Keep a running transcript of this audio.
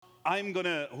I'm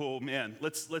gonna, oh man,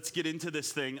 let's get into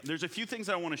this thing. There's a few things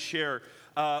I want to share,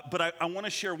 but I want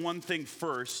to share one thing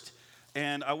first.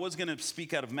 And I was gonna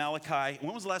speak out of Malachi.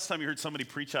 When was the last time you heard somebody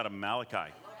preach out of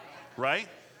Malachi? Right?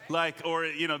 Like, or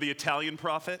the Italian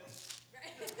prophet,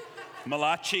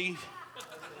 Malachi.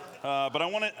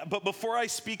 But before I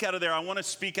speak out of there, I want to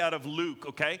speak out of Luke.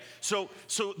 Okay? So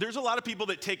there's a lot of people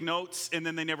that take notes and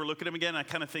then they never look at them again. I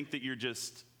kind of think that you're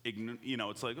just,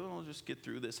 it's like, oh, I'll just get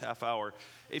through this half hour.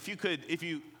 If you're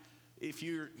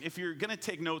gonna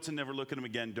take notes and never look at them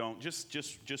again, don't.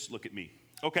 Just look at me.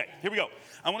 Okay, here we go.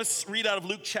 I want to read out of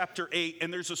Luke chapter 8,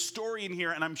 and there's a story in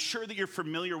here, and I'm sure that you're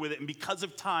familiar with it, and because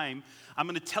of time, I'm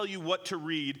going to tell you what to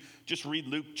read. Just read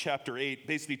Luke chapter 8,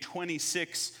 basically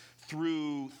 26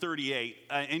 through 38,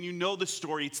 and you know the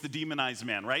story. It's the demonized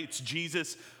man, right? It's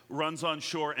Jesus runs on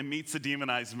shore and meets the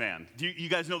demonized man. Do you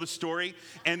guys know the story?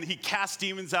 And he casts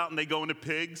demons out, and they go into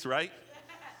pigs, right?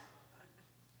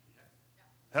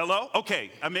 Hello?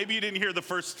 Okay, maybe you didn't hear the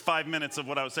first 5 minutes of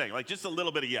what I was saying, like just a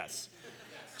little bit of yes.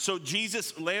 So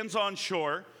Jesus lands on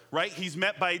shore, right? He's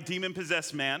met by a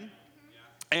demon-possessed man.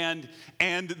 And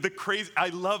the crazy, I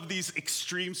love these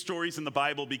extreme stories in the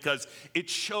Bible because it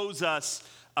shows us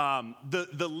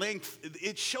the length,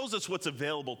 it shows us what's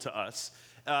available to us.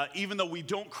 Even though we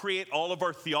don't create all of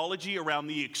our theology around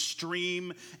the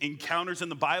extreme encounters in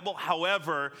the Bible.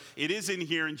 However, it is in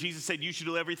here, and Jesus said, you should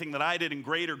do everything that I did, and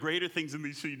greater things than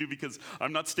these should you do, because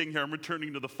I'm not staying here, I'm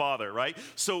returning to the Father, right?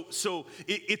 So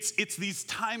it's these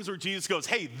times where Jesus goes,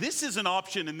 hey, this is an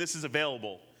option, and this is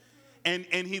available. And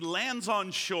he lands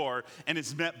on shore and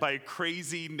is met by a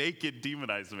crazy, naked,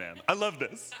 demonized man. I love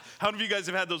this. How many of you guys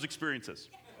have had those experiences?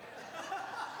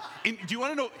 And do you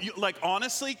want to know,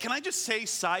 honestly, can I just say,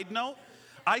 side note,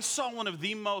 I saw one of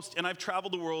the most, and I've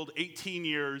traveled the world 18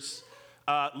 years,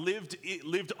 lived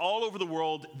all over the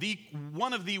world,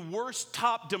 one of the worst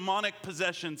top demonic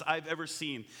possessions I've ever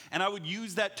seen. And I would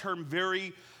use that term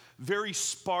very, very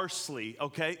sparsely,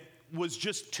 okay, was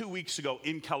just 2 weeks ago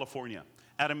in California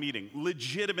at a meeting.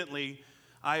 Legitimately,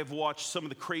 I have watched some of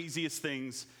the craziest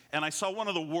things, and I saw one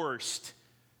of the worst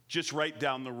just right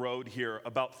down the road here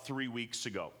about 3 weeks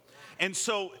ago. And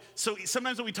so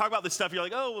sometimes when we talk about this stuff, you're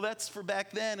like, oh, well, that's for back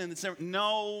then, and it's never.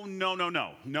 No,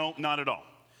 not at all.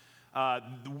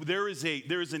 There is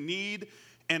a need,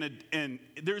 and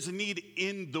there's a need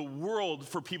in the world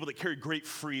for people that carry great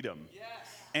freedom, yes,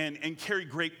 and carry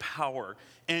great power.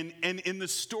 And in the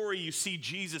story, you see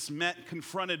Jesus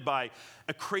confronted by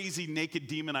a crazy, naked,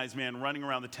 demonized man running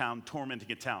around the town,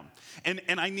 tormenting a town.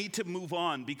 And I need to move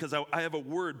on because I have a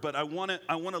word, but I want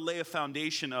to lay a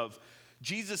foundation of.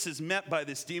 Jesus is met by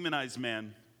this demonized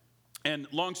man, and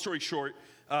long story short,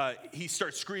 he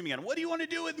starts screaming at him, what do you want to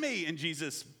do with me? And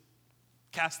Jesus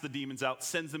casts the demons out,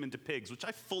 sends them into pigs, which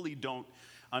I fully don't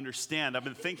understand. I've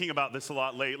been thinking about this a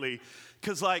lot lately,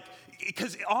 because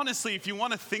honestly, if you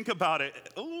want to think about it,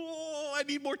 I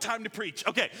need more time to preach.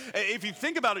 Okay, if you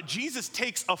think about it, Jesus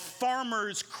takes a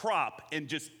farmer's crop and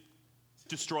just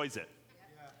destroys it.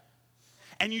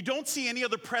 And you don't see any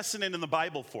other precedent in the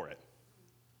Bible for it.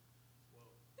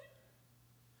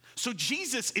 So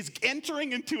Jesus is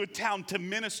entering into a town to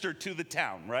minister to the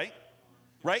town, right?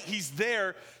 Right? He's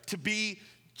there to be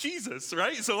Jesus,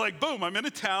 right? So boom, I'm in a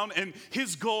town, and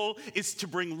his goal is to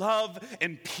bring love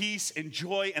and peace and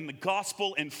joy and the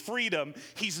gospel and freedom.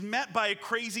 He's met by a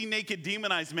crazy, naked,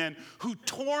 demonized man who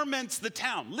torments the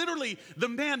town. Literally, the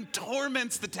man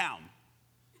torments the town.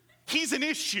 He's an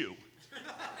issue,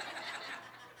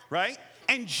 right?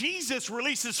 And Jesus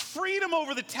releases freedom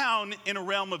over the town in a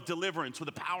realm of deliverance with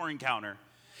a power encounter,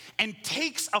 and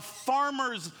takes a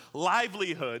farmer's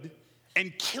livelihood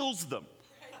and kills them.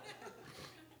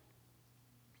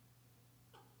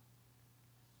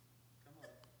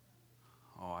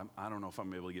 Oh, I don't know if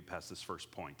I'm able to get past this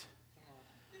first point.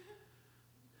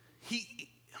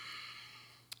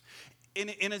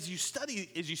 And as you study,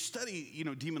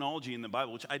 demonology in the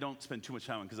Bible, which I don't spend too much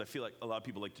time on because I feel like a lot of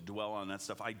people like to dwell on that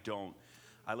stuff. I don't.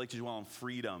 I like to dwell on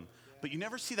freedom. But you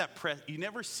never see you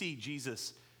never see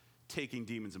Jesus taking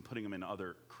demons and putting them in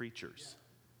other creatures.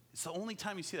 It's the only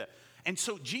time you see that. And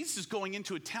so Jesus is going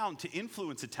into a town to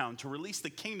influence a town, to release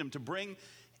the kingdom, to bring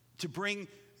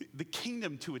the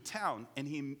kingdom to a town, and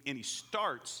he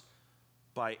starts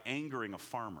by angering a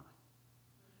farmer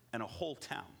and a whole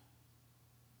town.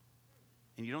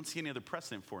 And you don't see any other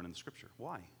precedent for it in the scripture.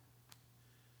 Why?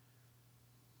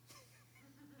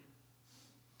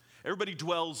 Everybody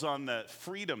dwells on the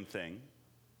freedom thing.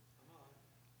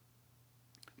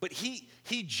 But he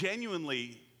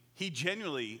genuinely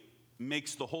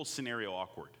makes the whole scenario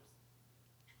awkward.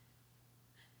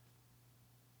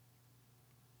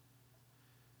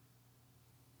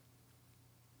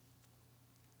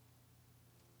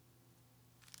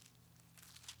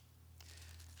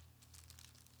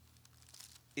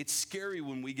 it's scary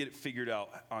when we get it figured out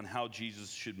on how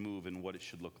Jesus should move and what it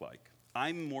should look like.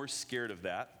 I'm more scared of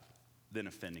that than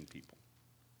offending people.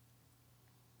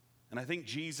 And I think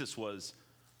Jesus was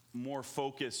more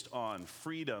focused on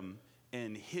freedom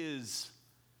and his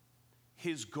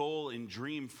goal and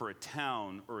dream for a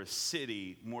town or a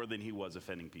city more than he was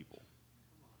offending people.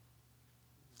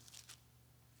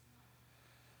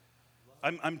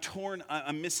 I'm torn.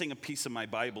 I'm missing a piece of my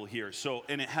Bible here. So,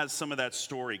 and it has some of that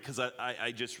story because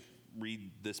I just read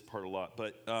this part a lot.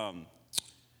 But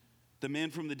the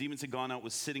man from the demons had gone out,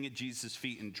 was sitting at Jesus'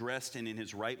 feet and dressed and in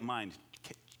his right mind.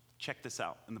 Check this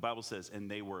out. And the Bible says, and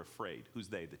they were afraid. Who's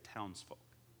they? The townsfolk.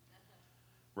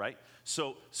 Right?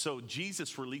 So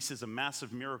Jesus releases a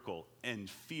massive miracle and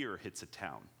fear hits a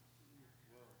town.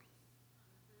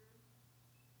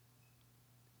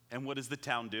 And what does the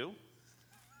town do?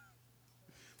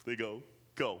 They go,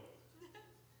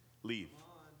 leave.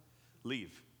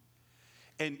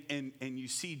 And you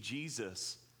see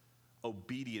Jesus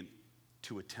obedient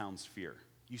to a town's fear.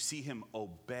 You see him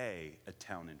obey a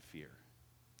town in fear.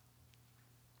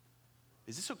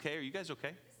 Is this okay? Are you guys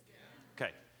okay?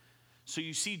 Okay. So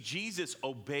you see Jesus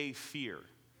obey fear.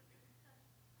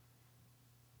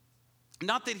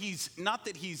 Not that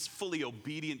he's fully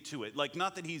obedient to it. Like,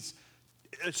 not that he's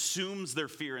assumes their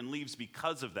fear and leaves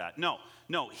because of that. No,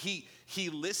 he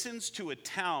listens to a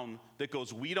town that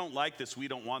goes, we don't like this, we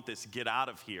don't want this, get out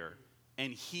of here.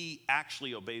 And he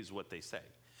actually obeys what they say.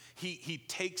 He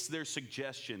takes their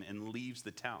suggestion and leaves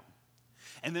the town.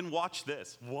 And then watch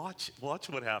this. Watch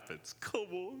what happens. Come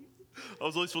on. I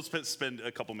was only supposed to spend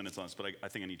a couple minutes on this, but I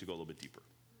think I need to go a little bit deeper.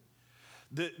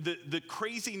 The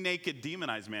crazy, naked,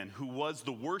 demonized man who was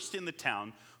the worst in the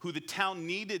town, who the town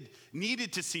needed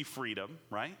to see freedom,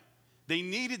 right? They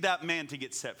needed that man to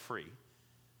get set free.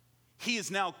 He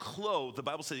is now clothed. The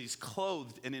Bible says he's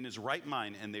clothed and in his right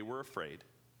mind, and they were afraid.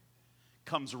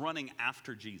 Comes running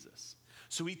after Jesus.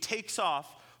 So he takes off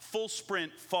full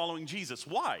sprint following Jesus.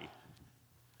 Why?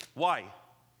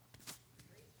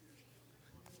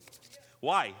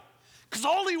 Because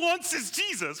all he wants is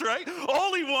Jesus, right?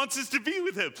 All he wants is to be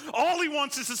with him. All he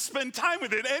wants is to spend time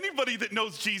with him. Anybody that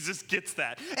knows Jesus gets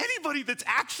that. Anybody that's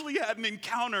actually had an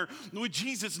encounter with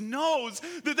Jesus knows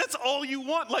that that's all you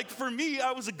want. Like for me,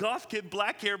 I was a goth kid,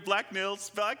 black hair, black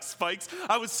nails, black spikes.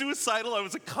 I was suicidal. I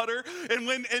was a cutter. And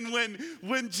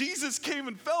when Jesus came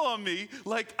and fell on me,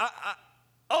 like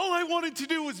all I wanted to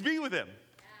do was be with him.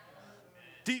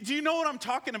 Do you know what I'm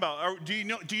talking about? Or do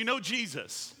you know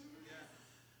Jesus?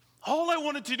 All I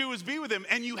wanted to do was be with him.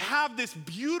 And you have this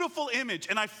beautiful image.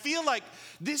 And I feel like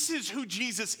this is who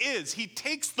Jesus is. He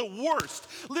takes the worst,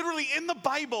 literally in the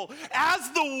Bible,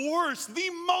 as the worst, the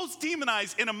most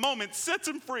demonized in a moment, sets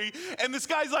him free. And this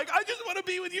guy's like, I just want to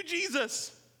be with you,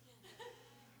 Jesus.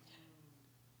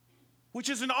 Which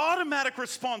is an automatic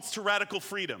response to radical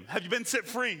freedom. Have you been set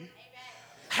free?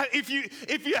 Amen.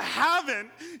 If you haven't,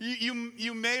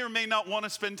 you may or may not want to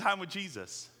spend time with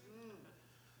Jesus.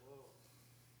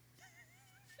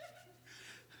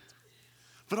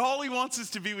 But all he wants is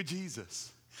to be with Jesus.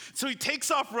 So he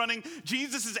takes off running.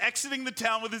 Jesus is exiting the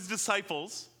town with his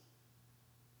disciples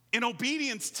in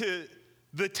obedience to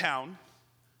the town,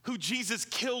 who Jesus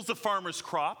kills the farmer's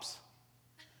crops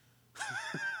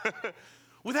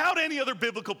without any other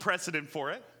biblical precedent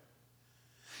for it.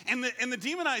 And the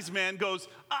demonized man goes,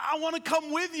 I want to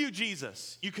come with you,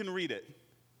 Jesus. You can read it.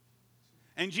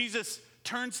 And Jesus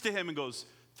turns to him and goes,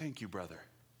 thank you, brother.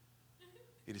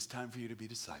 It is time for you to be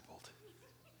discipled.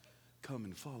 Come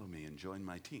and follow me and join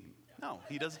my team. No,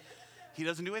 he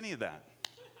doesn't do any of that,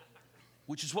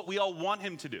 which is what we all want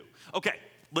him to do. Okay,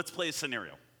 let's play a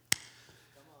scenario.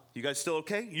 You guys still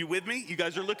okay? You with me? You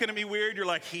guys are looking at me weird. You're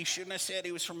like, he shouldn't have said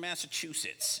he was from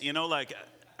Massachusetts. You know, like,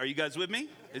 are you guys with me?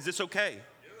 Is this okay?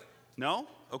 No?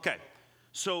 Okay.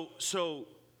 So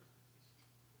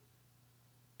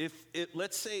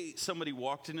let's say somebody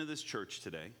walked into this church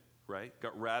today, right?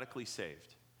 Got radically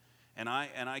saved. And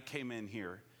I came in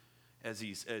here as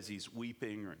he's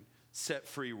weeping or set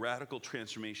free, radical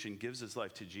transformation, gives his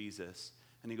life to Jesus.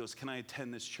 And he goes, can I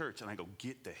attend this church? And I go,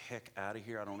 get the heck out of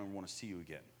here. I don't ever want to see you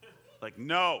again. Like,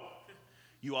 no.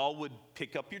 You all would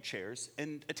pick up your chairs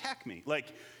and attack me.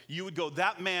 Like, you would go,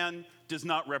 that man does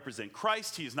not represent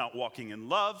Christ. He is not walking in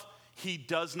love. He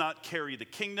does not carry the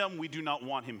kingdom. We do not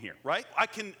want him here, right? I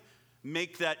can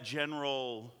make that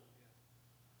general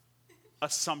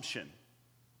assumption.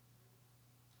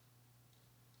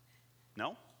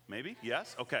 No? Maybe?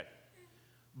 Yes? Okay.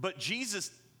 But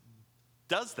Jesus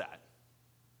does that.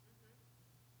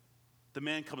 The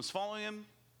man comes following him.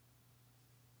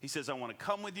 He says, I want to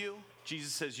come with you.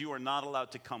 Jesus says, you are not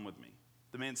allowed to come with me.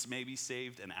 The man's maybe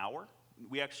saved an hour,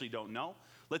 we actually don't know.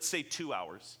 Let's say 2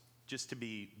 hours, just to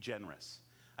be generous.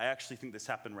 I actually think this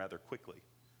happened rather quickly.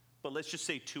 But let's just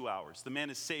say 2 hours. The man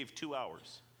is saved 2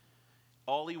 hours.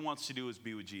 All he wants to do is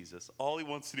be with Jesus. All he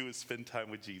wants to do is spend time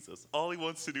with Jesus. All he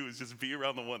wants to do is just be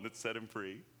around the one that set him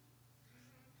free.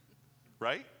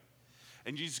 Right?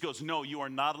 And Jesus goes, no, you are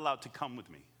not allowed to come with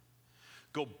me.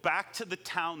 Go back to the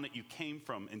town that you came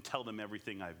from and tell them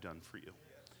everything I've done for you.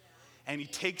 And he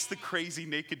takes the crazy,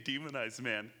 naked, demonized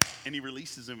man and he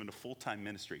releases him into full-time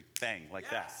ministry. Bang, like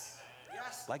that.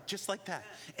 Yes. Like just like that.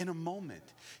 In a moment,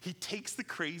 he takes the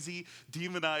crazy,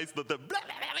 demonized, the blah,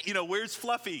 blah, blah, where's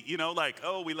Fluffy? Like,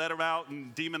 oh, we let her out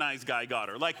and demonized guy got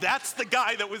her. Like, that's the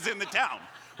guy that was in the town,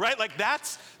 right? Like,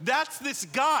 that's this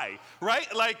guy,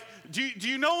 right? Like, do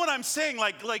you know what I'm saying?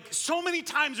 Like so many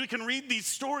times we can read these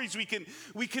stories, we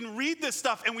can read this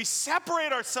stuff, and we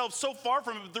separate ourselves so far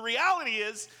from it. But the reality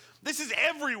is, this is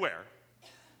everywhere.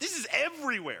 This is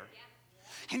everywhere.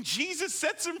 And Jesus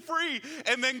sets him free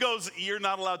and then goes, you're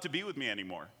not allowed to be with me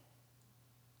anymore.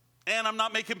 And I'm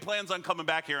not making plans on coming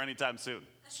back here anytime soon.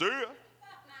 See ya.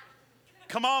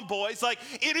 Come on, boys. Like,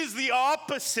 it is the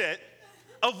opposite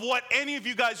of what any of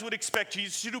you guys would expect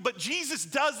Jesus to do. But Jesus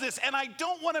does this, and I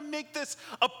don't want to make this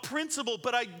a principle,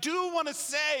 but I do want to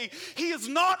say he is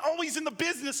not always in the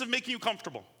business of making you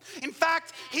comfortable. In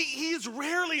fact, he is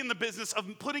rarely in the business of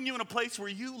putting you in a place where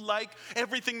you like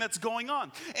everything that's going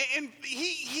on. And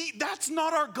he that's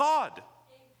not our God.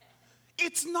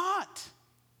 It's not.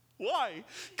 Why?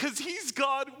 Because he's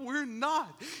God, we're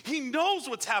not. He knows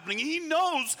what's happening. He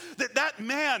knows that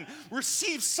man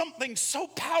receives something so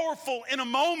powerful in a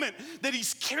moment that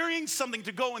he's carrying something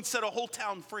to go and set a whole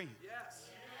town free. Yes.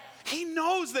 He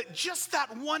knows that just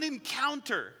that one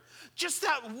encounter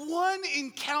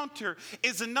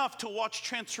is enough to watch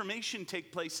transformation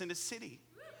take place in a city.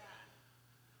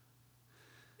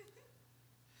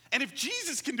 And if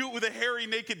Jesus can do it with a hairy,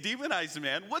 naked, demonized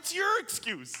man, what's your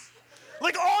excuse?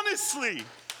 Like, honestly,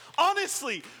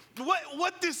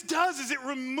 what this does is it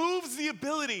removes the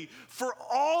ability for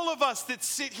all of us that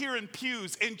sit here in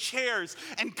pews and chairs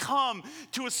and come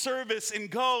to a service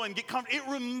and go and get comfortable.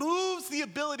 It removes the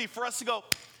ability for us to go,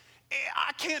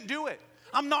 I can't do it.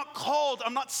 I'm not called.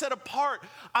 I'm not set apart.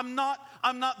 I'm not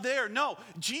there. No,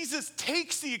 Jesus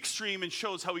takes the extreme and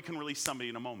shows how he can release somebody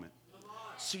in a moment.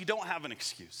 So you don't have an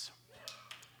excuse.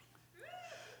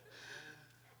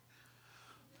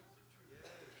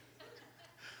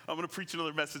 I'm going to preach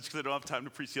another message because I don't have time to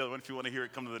preach the other one. If you want to hear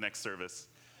it, come to the next service.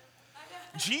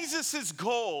 Jesus'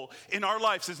 goal in our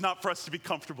lives is not for us to be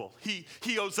comfortable. He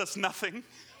owes us nothing.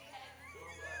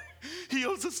 He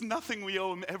owes us nothing. We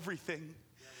owe him everything.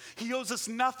 He owes us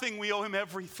nothing. We owe him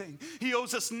everything. He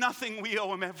owes us nothing. We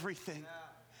owe him everything.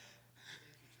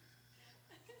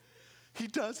 He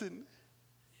doesn't.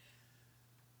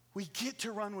 We get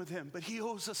to run with him, but he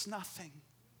owes us nothing.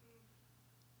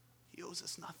 He owes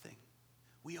us nothing.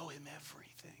 We owe him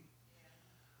everything.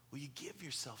 Will you give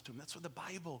yourself to him? That's what the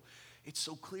Bible, it's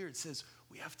so clear. It says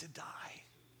we have to die.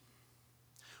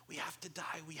 We have to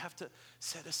die. We have to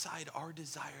set aside our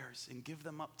desires and give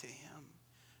them up to him and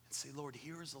say, Lord,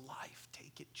 here is a life.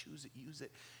 Take it, choose it, use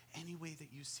it any way that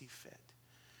you see fit.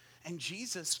 And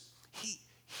Jesus,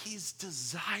 his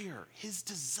desire.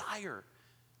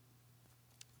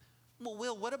 Well,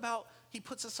 Will, what about he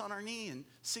puts us on our knee and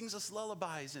sings us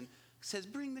lullabies and says,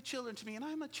 bring the children to me. And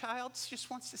I'm a child,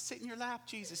 just wants to sit in your lap,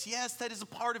 Jesus. Yes, that is a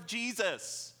part of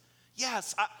Jesus.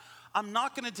 Yes, I'm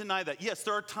not going to deny that. Yes,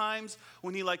 there are times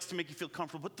when he likes to make you feel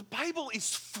comfortable. But the Bible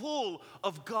is full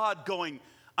of God going,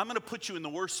 I'm going to put you in the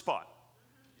worst spot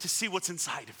to see what's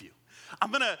inside of you.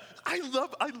 I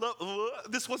love,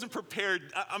 this wasn't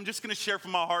prepared. I'm just going to share from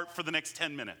my heart for the next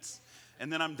 10 minutes.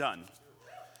 And then I'm done.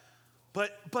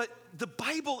 But the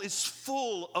Bible is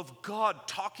full of God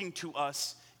talking to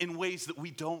us in ways that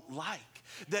we don't like,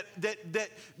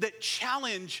 that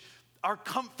challenge our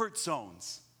comfort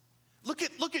zones. Look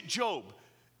at Job.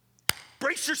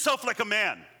 Brace yourself like a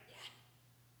man.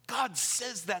 God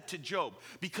says that to Job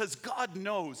because God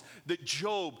knows that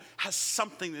Job has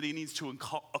something that he needs to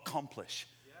accomplish.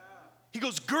 He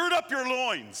goes, gird up your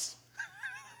loins.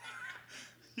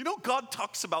 God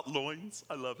talks about loins.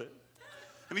 I love it.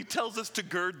 And he tells us to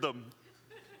gird them.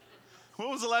 When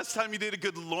was the last time you did a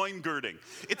good loin girding?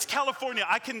 It's California.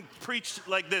 I can preach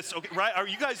like this, okay, right? Are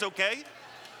you guys okay?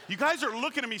 You guys are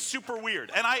looking at me super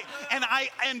weird. But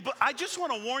I just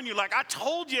want to warn you, like I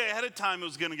told you ahead of time it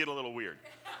was going to get a little weird.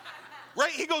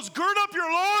 Right? He goes, gird up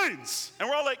your loins. And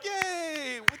we're all like,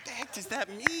 yay, what the heck does that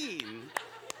mean?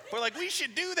 We're like, we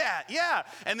should do that. Yeah.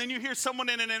 And then you hear someone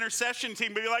in an intercession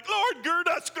team be like, Lord, gird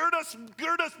us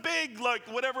big, like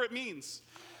whatever it means.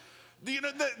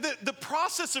 The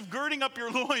process of girding up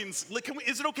your loins, like,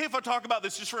 is it okay if I talk about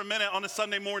this just for a minute on a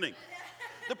Sunday morning?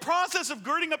 The process of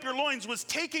girding up your loins was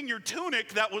taking your tunic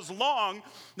that was long,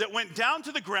 that went down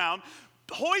to the ground,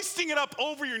 hoisting it up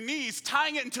over your knees,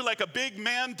 tying it into like a big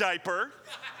man diaper,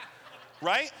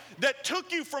 right? That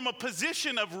took you from a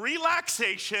position of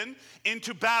relaxation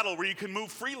into battle where you can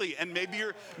move freely, and maybe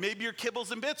your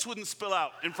kibbles and bits wouldn't spill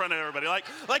out in front of everybody. Like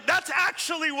that's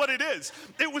actually what it is.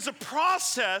 It was a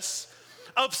process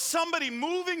of somebody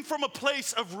moving from a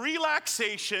place of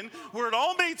relaxation where it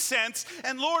all made sense,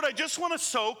 and Lord, I just want to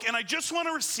soak, and I just want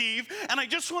to receive, and I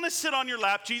just want to sit on your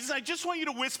lap, Jesus. I just want you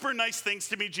to whisper nice things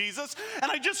to me, Jesus,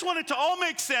 and I just want it to all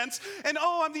make sense, and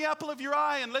oh, I'm the apple of your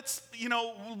eye, and let's,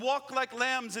 walk like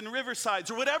lambs in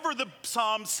riversides, or whatever the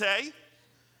Psalms say,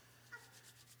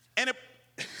 and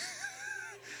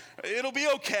it'll be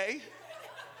okay.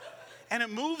 And it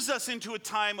moves us into a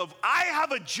time of, I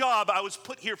have a job, I was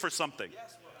put here for something.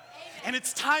 And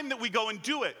it's time that we go and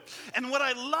do it. And what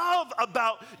I love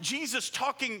about Jesus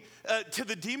talking to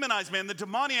the demonized man, the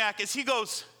demoniac, is he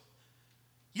goes,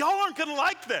 y'all aren't gonna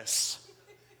like this.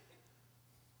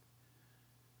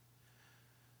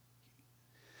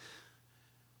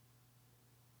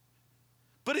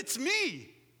 But it's me.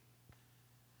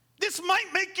 This might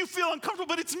make you feel uncomfortable,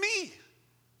 but it's me.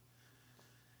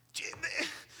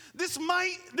 This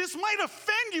might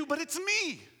offend you, but it's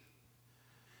me.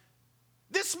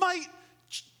 This might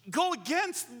go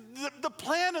against the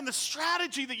plan and the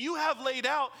strategy that you have laid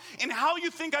out and how you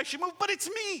think I should move, but it's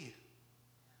me.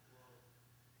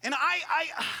 And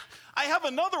I have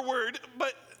another word,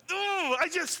 but I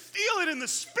just feel it in the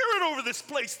spirit over this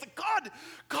place. That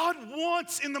God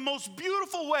wants in the most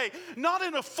beautiful way, not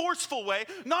in a forceful way,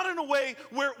 not in a way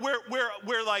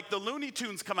where like the Looney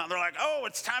Tunes come out and they're like, oh,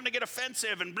 it's time to get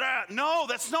offensive and blah. No,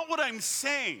 that's not what I'm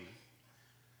saying.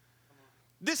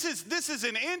 This is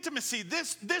an intimacy.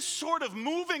 This sort of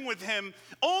moving with him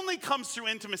only comes through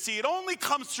intimacy. It only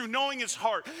comes through knowing his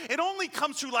heart. It only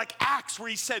comes through like Acts, where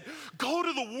he said, go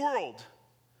to the world.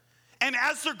 And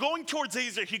as they're going towards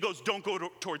Asia, he goes, don't go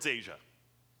towards Asia.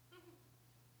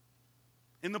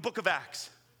 In the book of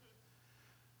Acts,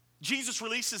 Jesus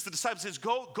releases the disciples, says,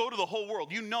 go to the whole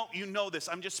world. You know this.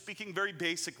 I'm just speaking very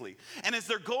basically. And as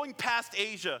they're going past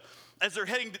Asia, as they're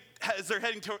heading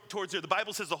towards there, the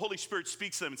Bible says the Holy Spirit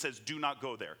speaks to them and says, do not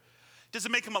go there. Does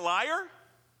it make him a liar?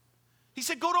 He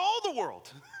said, go to all the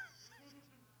world.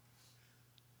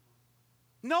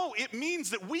 No, it means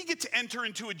that we get to enter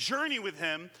into a journey with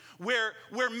him where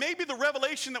maybe the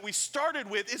revelation that we started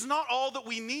with is not all that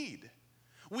we need.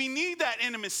 We need that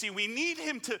intimacy. We need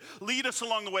him to lead us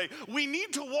along the way. We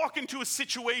need to walk into a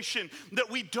situation that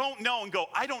we don't know and go,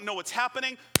 I don't know what's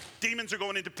happening. Demons are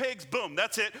going into pigs. Boom,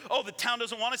 that's it. Oh, the town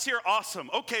doesn't want us here. Awesome.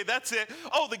 Okay, that's it.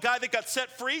 Oh, the guy that got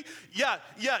set free. Yeah.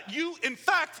 In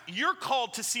fact, you're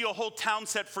called to see a whole town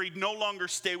set free. No longer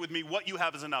stay with me. What you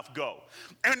have is enough. Go.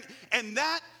 And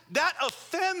that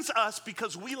offends us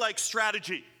because we like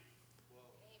strategy.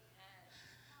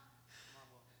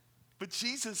 But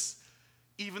Jesus,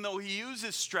 even though he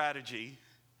uses strategy,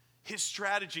 his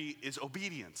strategy is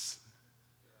obedience.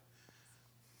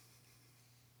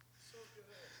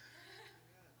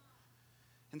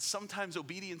 And sometimes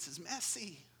obedience is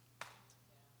messy.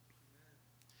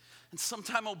 And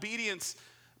sometimes obedience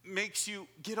makes you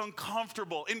get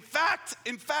uncomfortable. In fact,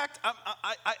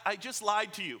 I just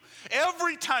lied to you.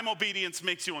 Every time obedience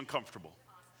makes you uncomfortable.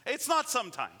 It's not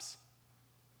sometimes.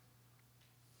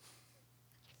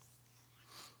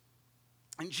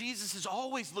 And Jesus is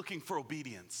always looking for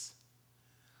obedience.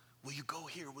 Will you go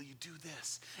here? Will you do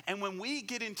this? And when we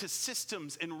get into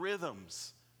systems and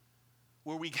rhythms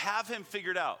where we have him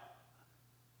figured out,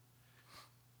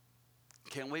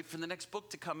 can't wait for the next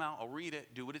book to come out. I'll read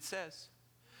it, do what it says.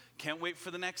 Can't wait for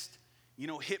the next,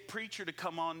 hit preacher to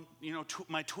come on,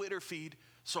 my Twitter feed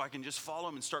so I can just follow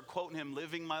him and start quoting him,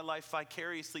 living my life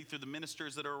vicariously through the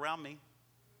ministers that are around me.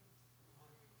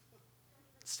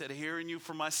 Instead of hearing you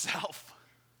for myself.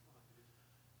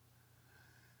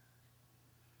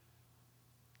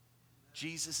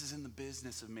 Jesus is in the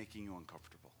business of making you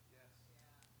uncomfortable.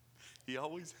 He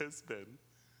always has been.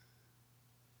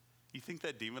 You think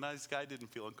that demonized guy didn't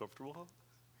feel uncomfortable?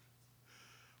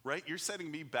 Right? You're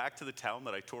sending me back to the town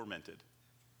that I tormented.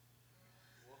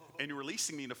 And you're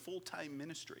releasing me in a full-time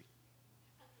ministry.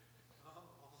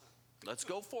 Let's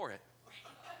go for it.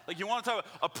 Like, you want to talk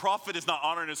about a prophet is not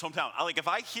honored in his hometown. Like, if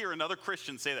I hear another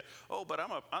Christian say that, oh, but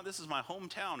this is my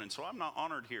hometown, and so I'm not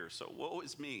honored here, so woe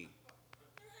is me.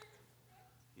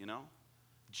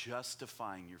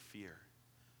 Justifying your fear.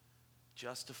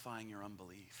 Justifying your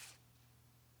unbelief.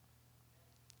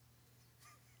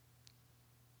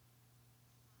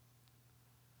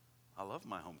 I love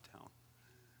my hometown.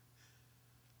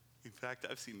 In fact,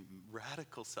 I've seen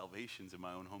radical salvations in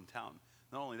my own hometown.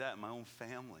 Not only that, in my own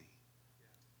family.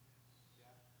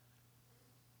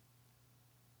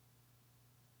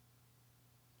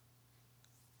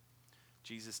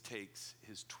 Jesus takes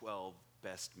his 12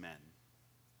 best men.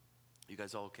 You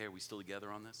guys all okay? Are we still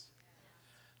together on this?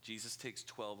 Jesus takes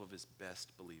 12 of his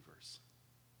best believers.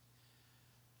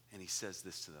 And he says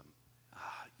this to them.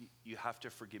 You have to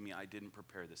forgive me. I didn't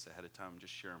prepare this ahead of time. I'm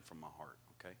just sharing from my heart,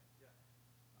 okay?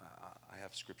 I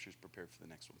have scriptures prepared for the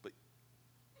next one. But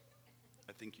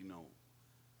I think you know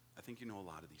a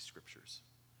lot of these scriptures.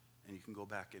 And you can go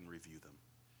back and review them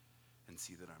and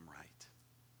see that I'm right.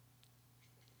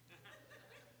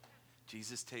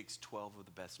 Jesus takes 12 of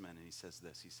the best men and he says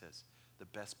this. He says, the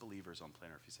best believers on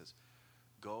planet Earth. He says,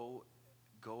 go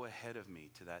ahead of me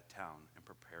to that town and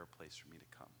prepare a place for me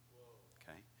to come.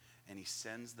 Okay? And he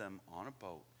sends them on a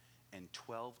boat, and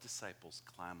 12 disciples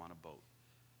climb on a boat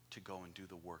to go and do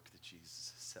the work that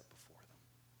Jesus has set before them.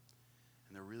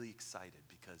 And they're really excited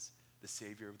because the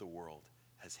Savior of the world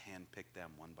has handpicked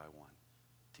them one by one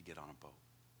to get on a boat.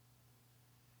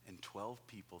 And 12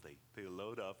 people, they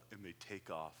load up and they take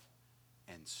off,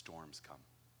 and storms come,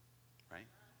 right?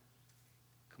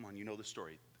 Come on, you know the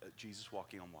story. Jesus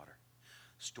walking on water.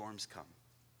 Storms come.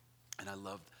 And I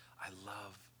love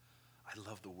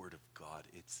the word of God.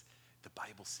 The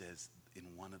Bible says in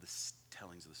one of the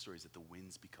tellings of the stories that the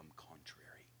winds become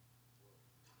contrary.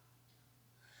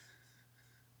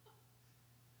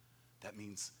 That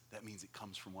means it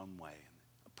comes from one way.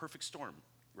 A perfect storm,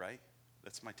 right?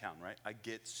 That's my town, right? I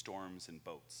get storms and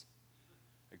boats.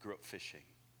 I grew up fishing.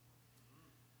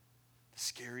 The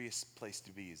scariest place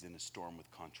to be is in a storm with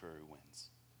contrary winds,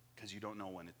 because you don't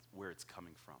know where it's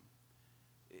coming from.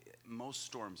 Most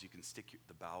storms, you can stick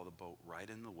the bow of the boat right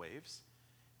in the waves,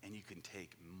 and you can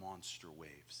take monster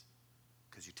waves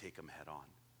because you take them head on.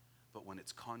 But when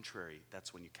it's contrary,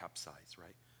 that's when you capsize,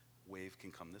 right? Wave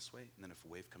can come this way, and then if a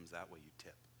wave comes that way, you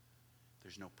tip.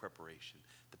 There's no preparation.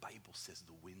 The Bible says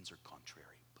the winds are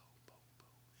contrary. Boom, boom, boom.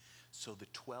 So the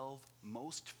 12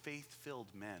 most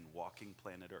faith-filled men walking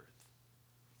planet Earth,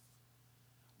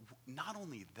 not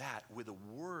only that, with a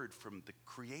word from the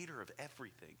creator of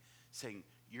everything, saying,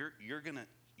 you're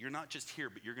not just here,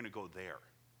 but you're gonna go there.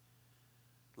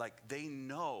 Like, they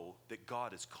know that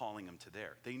God is calling them to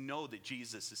there. They know that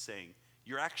Jesus is saying,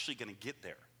 you're actually gonna get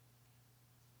there.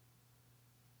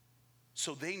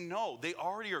 So they know, they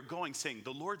already are going, saying,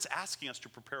 the Lord's asking us to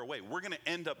prepare a way. We're gonna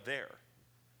end up there.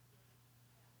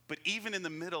 But even in the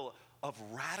middle of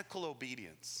radical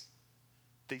obedience,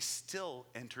 they still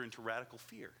enter into radical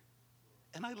fear.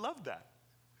 And I love that,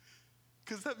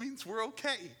 because that means we're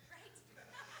okay.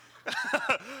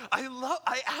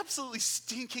 I absolutely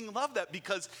stinking love that,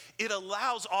 because it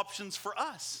allows options for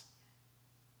us.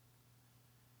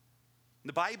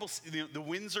 The Bible, the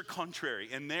winds are contrary,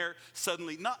 and they're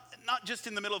suddenly, not just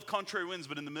in the middle of contrary winds,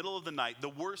 but in the middle of the night, the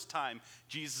worst time,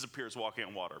 Jesus appears walking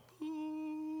on water.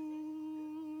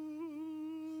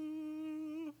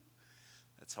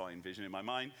 That's how I envision it in my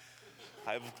mind.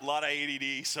 I have a lot of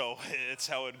ADD, so it's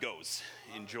how it goes.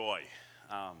 Enjoy.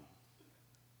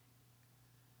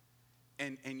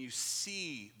 And you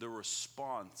see the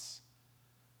response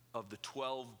of the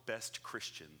 12 best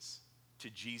Christians to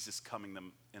Jesus coming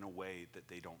them in a way that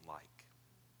they don't like.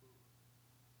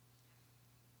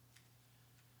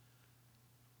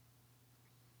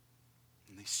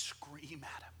 And they scream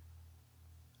at him.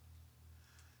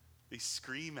 They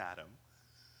scream at him.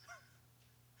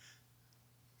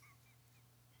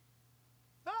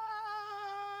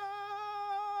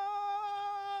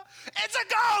 It's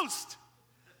a ghost!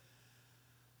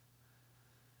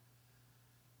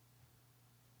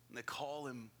 And they call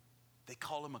him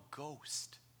a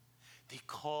ghost. They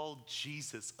call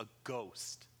Jesus a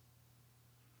ghost.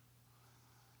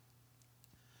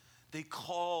 They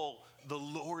call the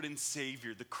Lord and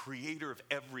Savior, the creator of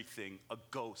everything, a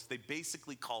ghost. They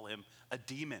basically call him a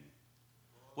demon.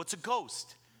 What's a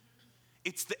ghost?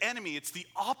 It's the enemy. It's the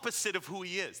opposite of who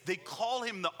he is. They call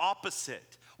him the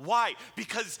opposite. Why?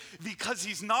 Because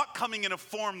he's not coming in a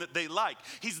form that they like.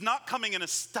 He's not coming in a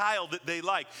style that they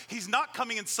like. He's not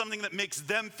coming in something that makes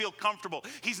them feel comfortable.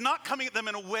 He's not coming at them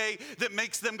in a way that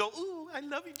makes them go, ooh, I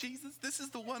love you, Jesus. This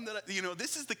is the one that,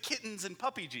 this is the kittens and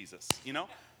puppy Jesus,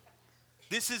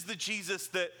 This is the Jesus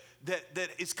that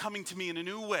is coming to me in a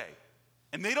new way.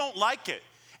 And they don't like it.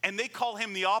 And they call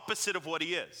him the opposite of what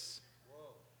he is.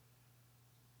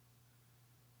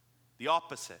 The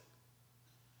opposite.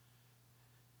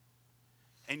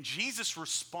 And Jesus'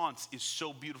 response is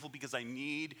so beautiful, because I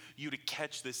need you to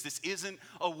catch this. This isn't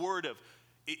a word of,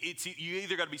 It's you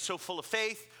either got to be so full of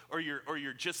faith or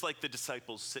you're just like the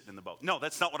disciples sitting in the boat. No,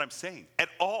 that's not what I'm saying at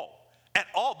all. At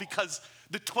all, because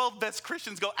the 12 best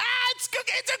Christians go, it's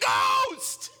a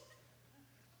ghost.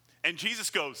 And Jesus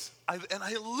goes, and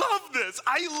I love this.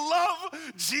 I love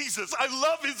Jesus. I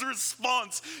love his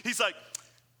response. He's like,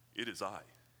 it is I.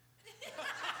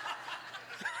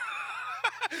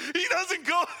 He doesn't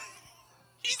go,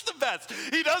 he's the best.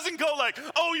 He doesn't go like,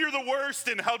 oh, you're the worst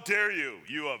and how dare you?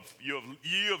 You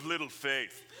have little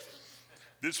faith.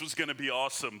 This was gonna be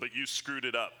awesome, but you screwed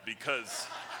it up because.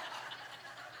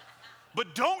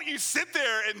 But don't you sit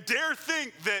there and dare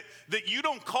think that you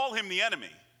don't call him the enemy.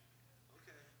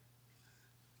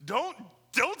 Okay.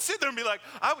 Don't sit there and be like,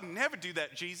 I would never do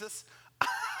that, Jesus.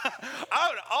 I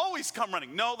would always come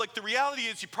running. No, like the reality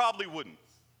is you probably wouldn't.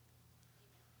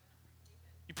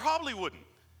 You probably wouldn't.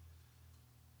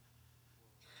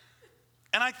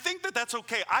 And I think that that's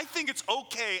okay. I think it's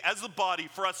okay as the body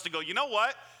for us to go, you know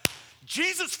what?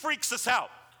 Jesus freaks us out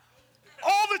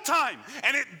all the time.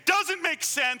 And it doesn't make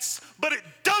sense, but it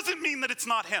doesn't mean that it's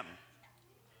not him.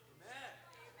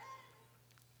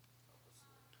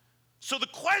 So the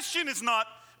question is not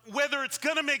whether it's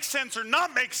going to make sense or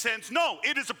not make sense. No,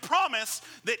 it is a promise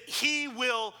that he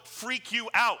will freak you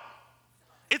out.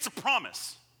 It's a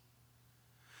promise.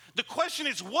 The question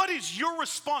is, what is your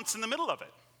response in the middle of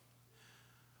it?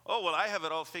 Oh, well, I have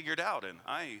it all figured out, and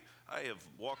I have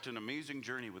walked an amazing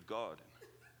journey with God. And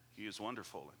he is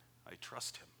wonderful, and I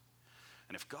trust him.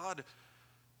 And if God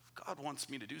wants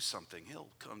me to do something, he'll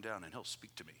come down and he'll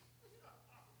speak to me.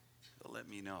 He'll let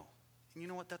me know. And you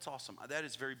know what? That's awesome. That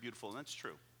is very beautiful, and that's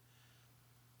true.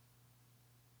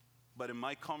 But in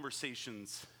my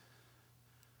conversations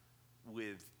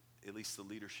with at least the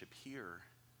leadership here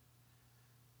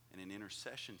and in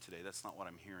intercession today, that's not what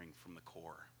I'm hearing from the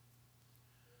core.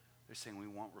 They're saying we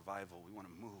want revival, we want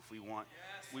to move, we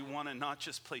want to not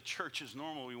just play church as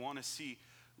normal, we want to see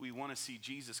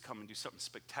Jesus come and do something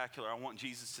spectacular. I want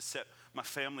Jesus to set my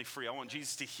family free. I want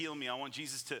Jesus to heal me. I want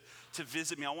Jesus to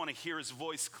visit me. I want to hear his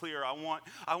voice clear. I want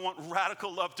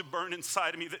radical love to burn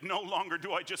inside of me, that no longer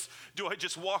do I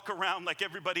just walk around like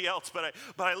everybody else, but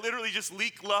I literally just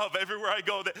leak love everywhere I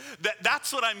go.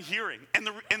 That's what I'm hearing. And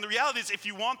the reality is, if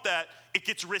you want that, it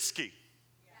gets risky.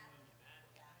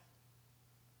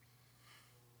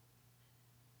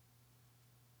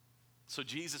 So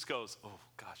Jesus goes, oh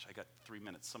gosh, I got 3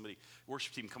 minutes. Somebody,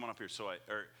 worship team, come on up here.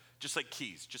 Or just like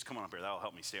keys, just come on up here. That'll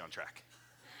help me stay on track.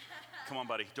 Come on,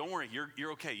 buddy. Don't worry,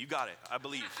 you're okay. You got it. I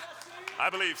believe.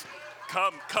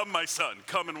 Come, my son.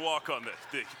 Come and walk on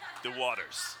the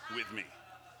waters with me.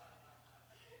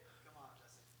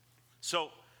 So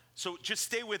just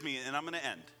stay with me, and I'm going to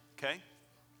end. Okay?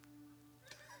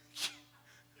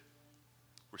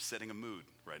 We're setting a mood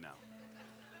right now.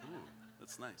 Ooh,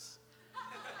 that's nice.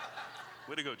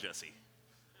 Way to go, Jesse.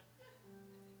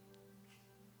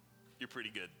 You're pretty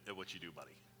good at what you do,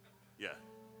 buddy. Yeah.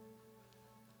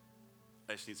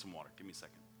 I just need some water. Give me a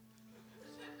second.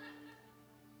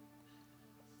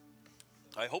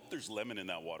 I hope there's lemon in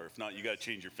that water. If not, you got to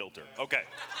change your filter. Okay.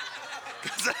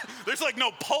 There's like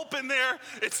no pulp in there.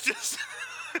 It's just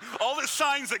all the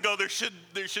signs that go, there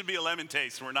should be a lemon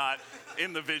taste. We're not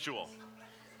in the visual.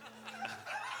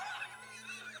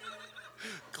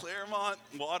 Claremont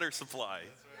water supply.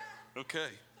 Okay.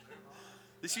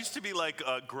 This used to be like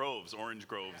groves, orange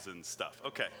groves and stuff.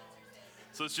 Okay.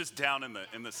 So it's just down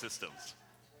in the systems.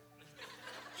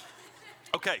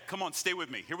 Okay, come on, stay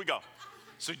with me. Here we go.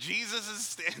 So Jesus is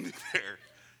standing there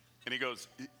and he goes,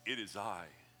 it is I.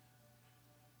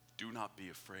 Do not be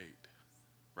afraid.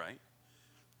 Right?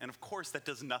 And of course that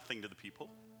does nothing to the people,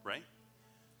 right?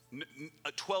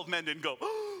 12 men didn't go,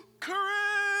 oh,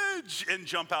 courage, and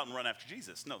jump out and run after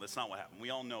Jesus. No, that's not what happened. We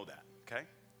all know that, okay?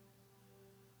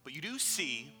 But you do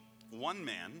see one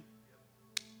man,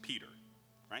 Peter,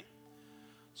 right?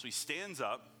 So he stands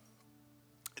up.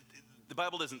 The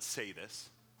Bible doesn't say this.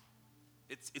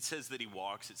 It says that he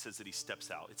walks. It says that he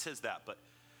steps out. It says that, but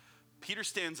Peter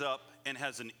stands up and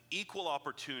has an equal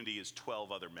opportunity as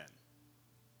 12 other men,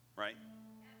 right?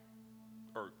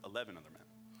 Or 11 other men.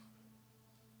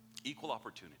 Equal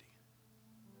opportunity.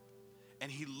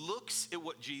 And he looks at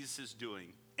what Jesus is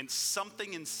doing, and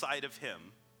something inside of him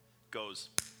goes,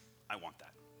 I want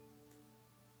that.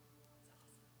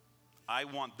 I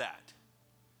want that.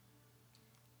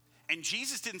 And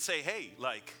Jesus didn't say, hey,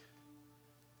 like,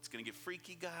 it's going to get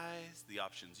freaky, guys. The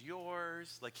option's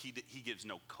yours. Like, he gives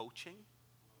no coaching.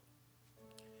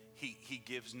 He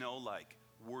gives no, like,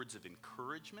 words of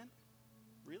encouragement.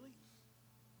 Really?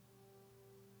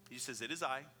 He just says, it is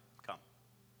I. Come.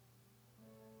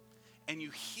 And you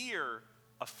hear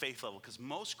a faith level, because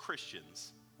most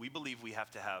Christians, we believe we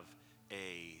have to have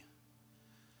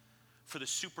for the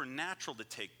supernatural to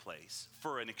take place,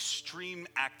 for an extreme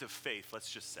act of faith, let's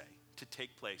just say, to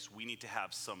take place, we need to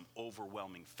have some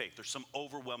overwhelming faith. There's some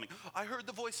overwhelming, I heard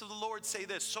the voice of the Lord say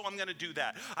this, so I'm gonna do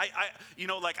that. I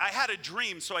had a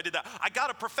dream, so I did that. I got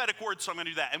a prophetic word, so I'm gonna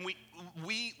do that. And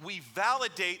we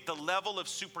validate the level of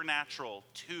supernatural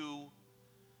to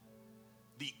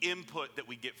the input that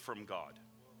we get from God.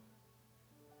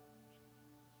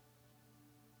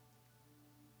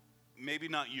 Maybe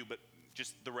not you, but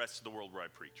just the rest of the world where I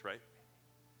preach, right?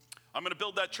 I'm going to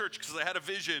build that church because I had a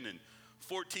vision and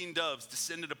 14 doves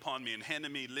descended upon me and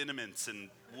handed me lineaments and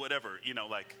whatever,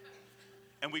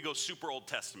 and we go super Old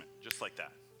Testament, just like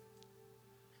that.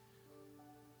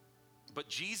 But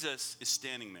Jesus is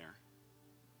standing there.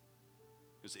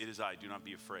 He goes, "It is I, do not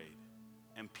be afraid."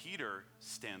 And Peter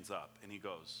stands up and he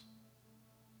goes,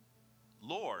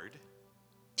 "Lord,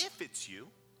 if it's you."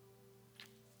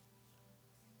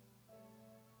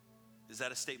 Is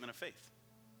that a statement of faith?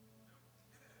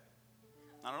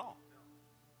 Not at all.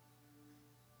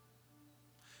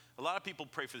 A lot of people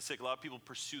pray for the sick. A lot of people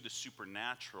pursue the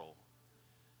supernatural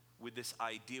with this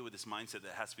idea, with this mindset that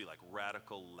it has to be like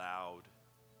radical, loud,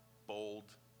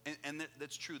 bold. And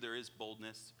that's true. There is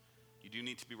boldness. You do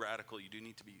need to be radical. You do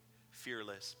need to be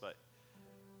fearless. But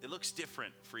it looks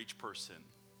different for each person.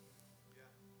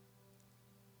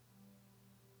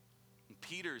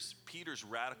 Peter's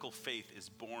radical faith is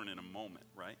born in a moment,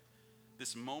 right?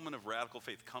 This moment of radical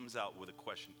faith comes out with a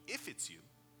question, if it's you.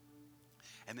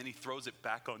 And then he throws it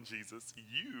back on Jesus.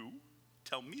 You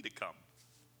tell me to come.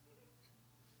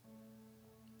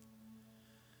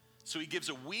 So he gives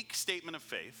a weak statement of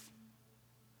faith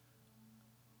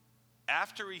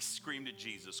after he screamed at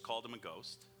Jesus, called him a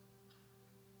ghost.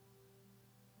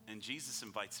 And Jesus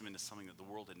invites him into something that the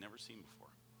world had never seen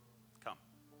before. Come.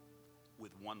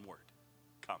 With one word.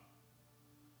 Come.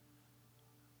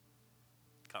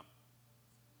 Come.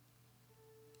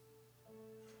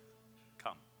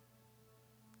 Come.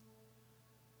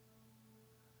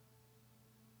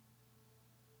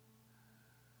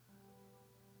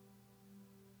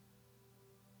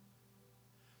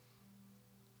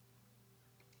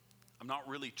 I'm not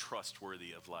really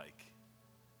trustworthy of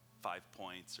 5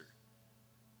 points or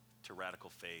to radical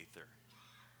faith or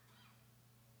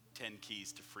 10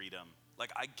 keys to freedom.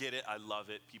 I get it. I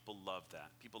love it. People love that.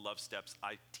 People love steps.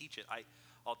 I teach it.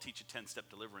 I'll teach a 10-step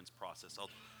deliverance process.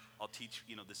 I'll teach,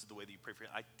 this is the way that you pray for it.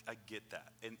 I get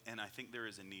that. And I think there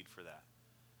is a need for that.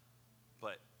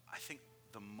 But I think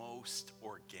the most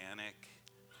organic,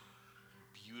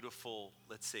 beautiful,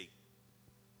 let's say,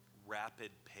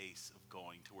 rapid pace of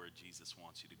going to where Jesus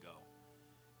wants you to go,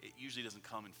 it usually doesn't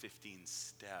come in 15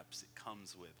 steps. It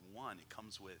comes with one. It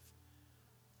comes with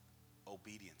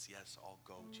obedience. Yes, I'll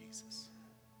go, Jesus.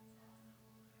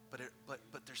 But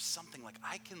there's something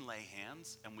I can lay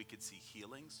hands and we could see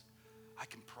healings. I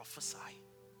can prophesy.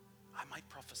 I might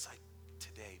prophesy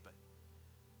today, but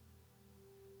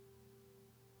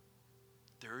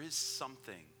there is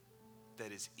something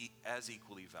that is as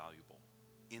equally valuable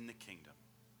in the kingdom.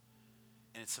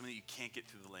 And it's something that you can't get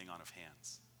through the laying on of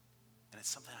hands. And it's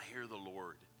something I hear the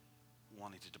Lord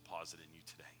wanting to deposit in you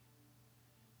today.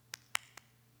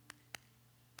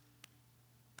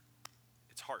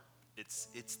 It's heart. It's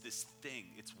this thing.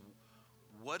 It's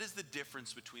what is the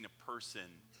difference between a person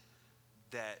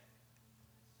that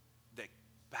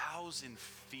bows in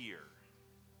fear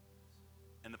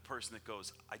and the person that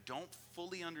goes, I don't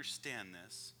fully understand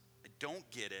this. I don't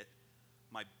get it.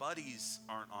 My buddies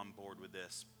aren't on board with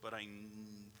this, but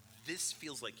this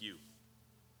feels like you.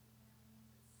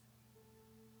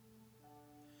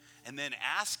 And then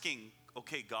asking,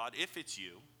 okay, God, if it's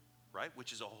you, right,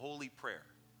 which is a holy prayer.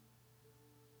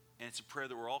 And it's a prayer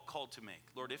that we're all called to make.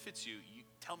 Lord, if it's you, you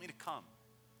tell me to come.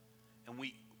 And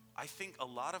I think a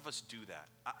lot of us do that.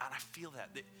 And I feel that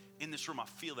in this room, I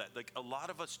feel that. A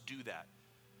lot of us do that.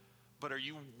 But are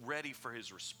you ready for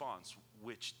his response,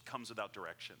 which comes without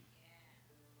direction?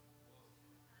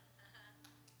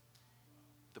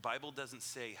 The Bible doesn't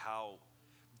say how.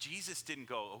 Jesus didn't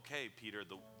go, okay, Peter,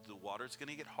 the water's going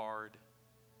to get hard.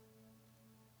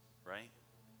 Right?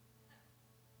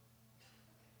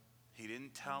 He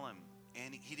didn't tell him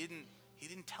he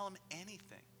didn't tell him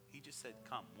anything. He just said,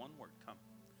 come, one word, come.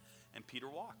 And Peter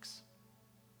walks.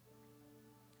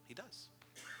 He does.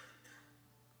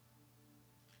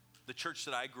 The church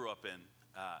that I grew up in,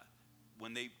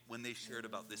 when they shared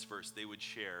about this verse, they would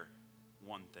share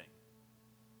one thing.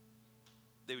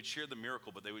 They would share the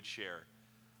miracle, but they would share,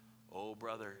 oh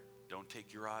brother, don't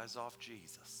take your eyes off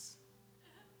Jesus.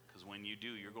 Because when you do,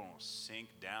 you're going to sink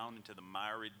down into the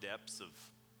miry depths of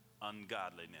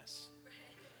ungodliness.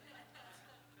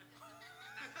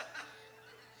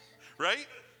 Right?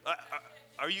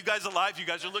 Are you guys alive? You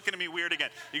guys are looking at me weird again.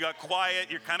 You got quiet.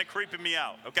 You're kind of creeping me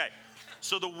out. Okay.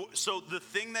 So the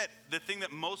thing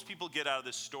that most people get out of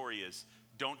this story is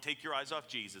don't take your eyes off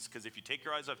Jesus, because if you take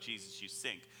your eyes off Jesus, you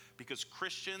sink. Because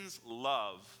Christians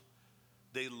love,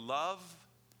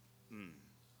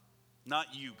 not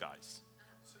you guys.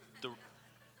 The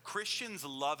Christians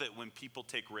love it when people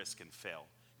take risk and fail,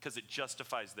 because it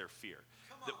justifies their fear.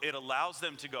 It allows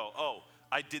them to go, oh,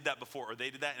 I did that before, or they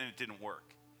did that and it didn't work.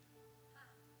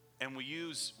 And we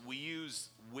use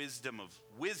wisdom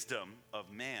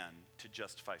of man to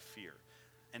justify fear.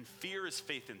 And fear is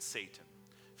faith in Satan.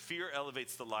 Fear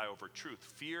elevates the lie over truth.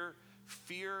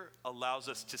 Fear allows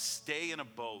us to stay in a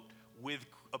boat with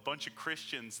a bunch of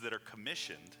Christians that are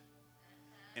commissioned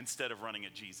instead of running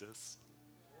at Jesus.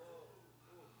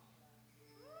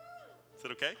 Is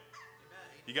that okay?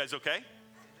 You guys okay?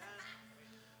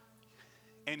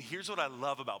 And here's what I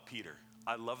love about Peter.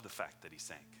 I love the fact that he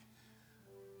sank.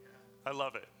 I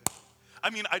love it. I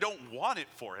mean, I don't want it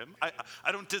for him.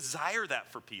 I don't desire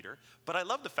that for Peter, but I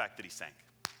love the fact that he sank.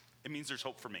 It means there's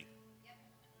hope for me.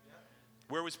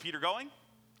 Where was Peter going?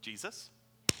 Jesus.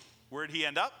 Where did he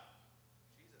end up?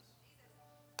 Jesus.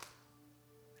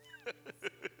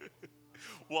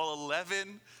 While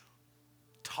 11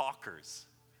 talkers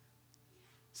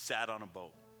sat on a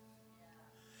boat.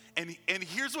 And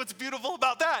here's what's beautiful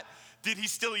about that. Did he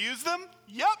still use them?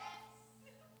 Yep.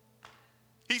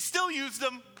 He still used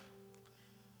them.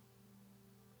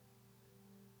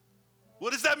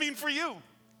 What does that mean for you?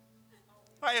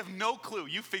 I have no clue.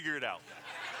 You figure it out.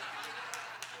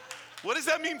 What does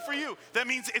that mean for you? That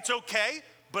means it's okay,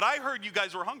 but I heard you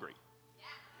guys were hungry.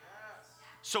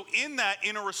 So in that,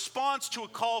 in a response to a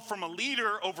call from a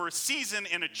leader over a season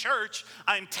in a church,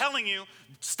 I'm telling you,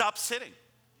 stop sitting.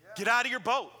 Get out of your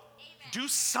boat. Do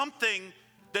something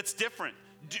that's different.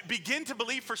 Begin to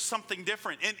believe for something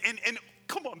different. And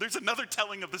come on, there's another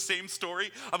telling of the same story.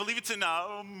 I believe it's in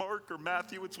Mark or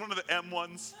Matthew. It's one of the M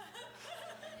ones.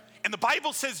 And the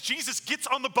Bible says Jesus gets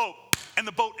on the boat, and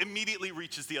the boat immediately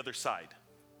reaches the other side.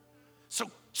 So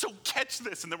catch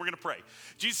this, and then we're going to pray.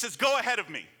 Jesus says, go ahead of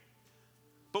me.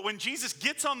 But when Jesus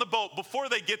gets on the boat, before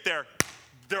they get there,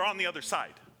 they're on the other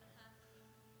side.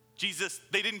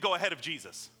 They didn't go ahead of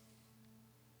Jesus.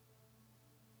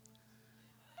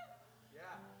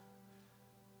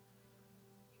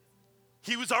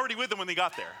 He was already with them when they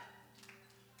got there.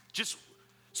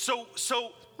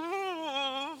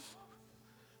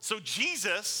 So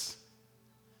Jesus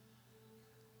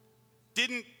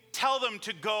didn't tell them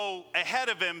to go ahead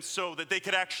of him so that they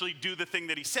could actually do the thing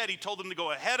that he said. He told them to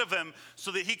go ahead of him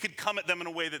so that he could come at them in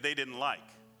a way that they didn't like.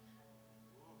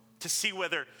 To see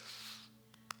whether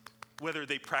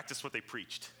they practiced what they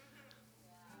preached.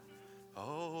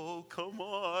 Oh, come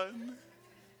on.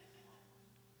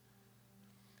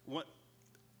 One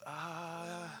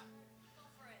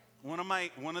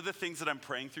of the things that I'm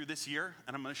praying through this year,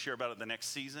 and I'm going to share about it the next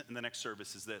season, in the next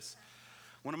service, is this.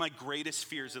 One of my greatest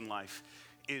fears in life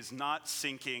is not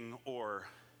sinking or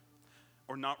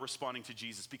not responding to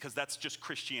Jesus, because that's just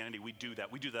Christianity. We do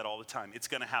that. We do that all the time. It's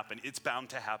going to happen. It's bound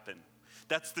to happen.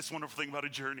 That's this wonderful thing about a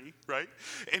journey, right?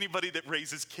 Anybody that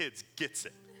raises kids gets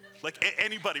it. Like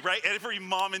anybody, right? Every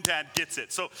mom and dad gets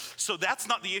it. So that's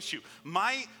not the issue.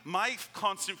 My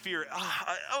constant fear,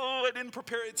 I didn't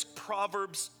prepare. It's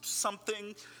Proverbs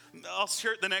something. I'll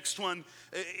share it the next one.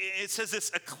 It says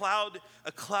this, a cloud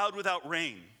without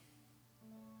rain.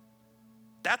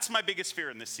 That's my biggest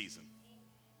fear in this season.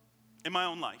 In my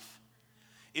own life.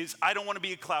 Is I don't want to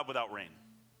be a cloud without rain.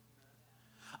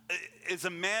 Is a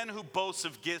man who boasts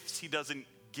of gifts he doesn't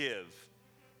give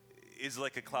is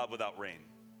like a cloud without rain.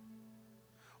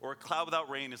 Or a cloud without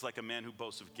rain is like a man who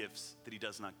boasts of gifts that he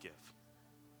does not give.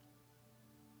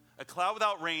 A cloud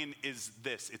without rain is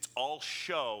this. It's all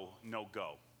show, no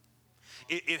go.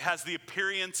 It has the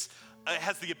appearance,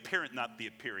 not the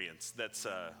appearance, that's,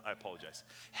 I apologize.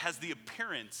 Has the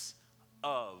appearance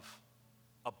of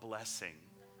a blessing.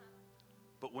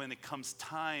 But when it comes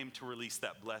time to release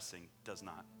that blessing, does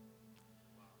not.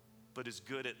 But is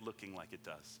good at looking like it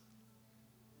does.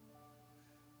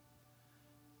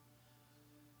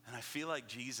 And I feel like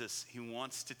Jesus, he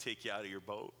wants to take you out of your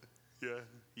boat. Yeah,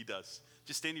 he does.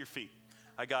 Just stand to your feet.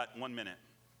 I got 1 minute.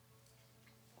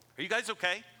 Are you guys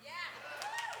okay? Yeah.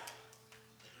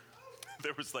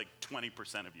 There was like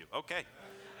 20% of you. Okay.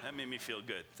 That made me feel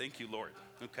good. Thank you, Lord.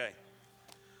 Okay.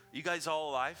 You guys all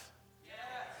alive? Yes.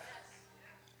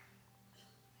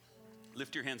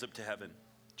 Lift your hands up to heaven.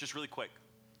 Just really quick.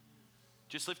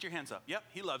 Just lift your hands up. Yep,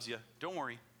 he loves you. Don't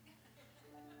worry.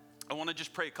 I want to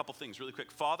just pray a couple things really quick.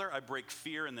 Father, I break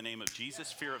fear in the name of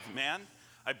Jesus, fear of man.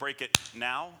 I break it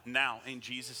now, in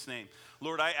Jesus' name.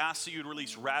 Lord, I ask that you'd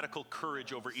release radical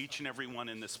courage over each and every one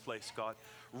in this place, God.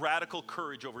 Radical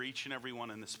courage over each and every one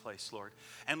in this place, Lord.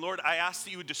 And Lord, I ask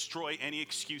that you would destroy any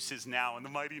excuses now in the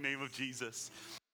mighty name of Jesus.